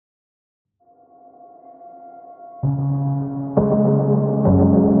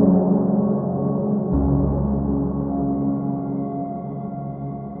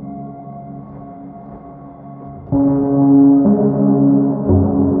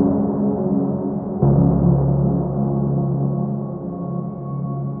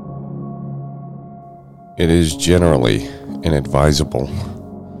It is generally inadvisable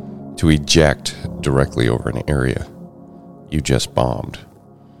to eject directly over an area you just bombed.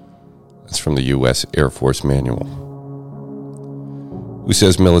 That's from the U.S. Air Force Manual, who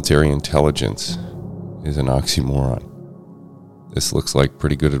says military intelligence is an oxymoron. This looks like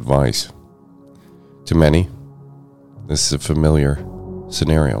pretty good advice. To many, this is a familiar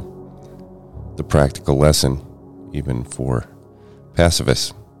scenario. The practical lesson, even for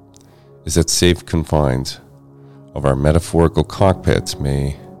pacifists, is that safe confines of our metaphorical cockpits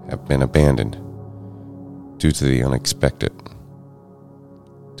may have been abandoned due to the unexpected.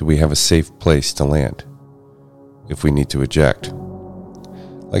 Do we have a safe place to land if we need to eject?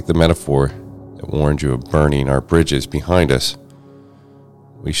 Like the metaphor that warned you of burning our bridges behind us,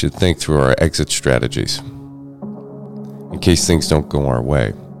 we should think through our exit strategies in case things don't go our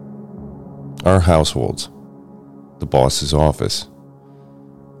way. Our households, the boss's office,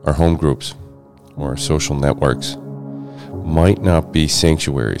 our home groups, or our social networks might not be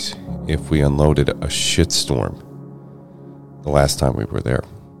sanctuaries if we unloaded a shitstorm the last time we were there.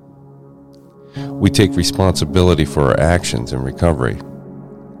 We take responsibility for our actions in recovery,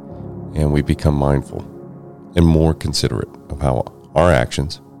 and we become mindful and more considerate of how our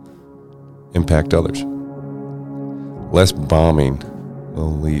actions impact others. Less bombing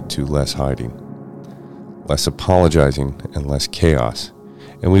will lead to less hiding, less apologizing, and less chaos,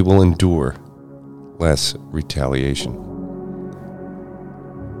 and we will endure less retaliation.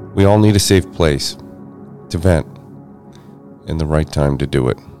 We all need a safe place to vent and the right time to do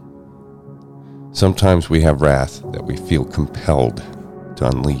it. Sometimes we have wrath that we feel compelled to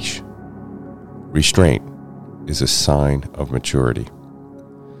unleash. Restraint is a sign of maturity.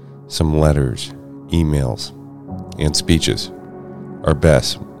 Some letters, emails, and speeches are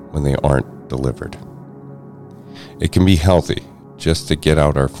best when they aren't delivered. It can be healthy just to get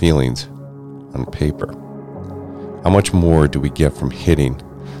out our feelings on paper. How much more do we get from hitting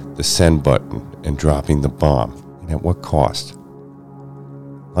the send button and dropping the bomb, and at what cost?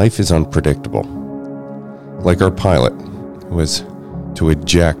 Life is unpredictable. Like our pilot, who is to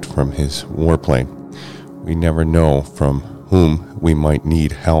eject from his warplane, we never know from whom we might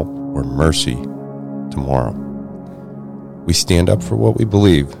need help or mercy tomorrow. We stand up for what we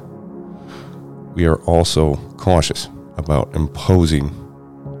believe. We are also cautious about imposing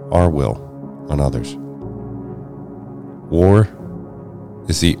our will on others. War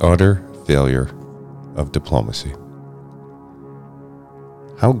is the utter failure of diplomacy.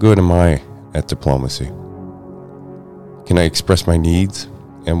 How good am I at diplomacy? Can I express my needs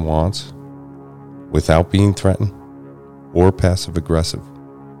and wants without being threatened or passive-aggressive?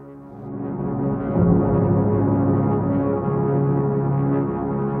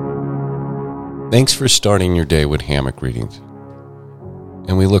 Thanks for starting your day with hammock readings,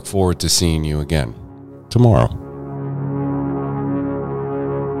 and we look forward to seeing you again tomorrow.